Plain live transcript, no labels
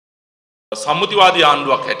සම්මුතිවාදී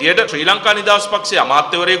ආණ්ඩුවක් හැටියට ශ්‍රී ලංකා නිදහස් පක්ෂයේ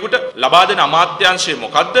අමාත්‍යවරයෙකුට ලබා දෙන අමාත්‍යාංශය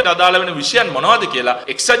මොකද්ද අදාළ වෙන විෂයන් මොනවද කියලා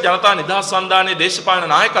එක්සත් ජනතා නිදහස් සන්ධානයේ දේශපාලන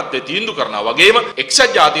නායකත්වයේ තීන්දුව කරනවා වගේම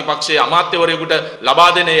එක්සත් ජාතික පක්ෂයේ අමාත්‍යවරයෙකුට ලබා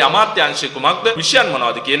දෙන මේ අමාත්‍යාංශය කුමක්ද විෂයන්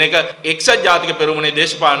මොනවද කියන එක එක්සත් ජාතික පෙරමුණේ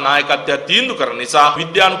දේශපාලන නායකත්වය තීන්දුව කරන නිසා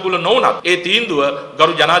විද්‍යානුකූල නොවුනත් ඒ තීන්දුව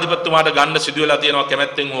ගරු ජනාධිපතිතුමාට ගන්න සිදු වෙලා තියෙනවා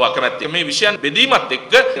කැමැත්තෙන් හෝ අකමැත්තෙන් මේ විෂයන් බෙදීමත්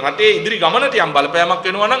එක්ක රටේ ඉදිරි ගමනට යම් බලපෑමක්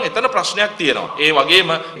වෙනවා නම් එතන ප්‍රශ්නයක් තියෙනවා ඒ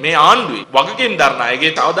වගේම මේ ආණ්ඩුවේ වගකීම් දරන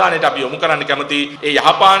අයගේ අවධානයට අපි යොමු කරන්න කැමති ඒ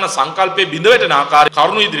යහපාලන සංකල්පයේ බිඳවැටෙන ආකාරය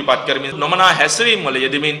කරුණු ඉදිරිපත් කරමින් නොමනා හැසිරීම් වල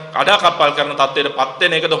යෙදෙමින් කඩාකප්පල් කරන තත්ත්වයට පත්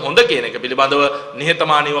වෙන එකද හොඳ කියන එක පිළිබඳව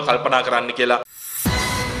නිහතමානීව කල්පනා කරන්න කියලා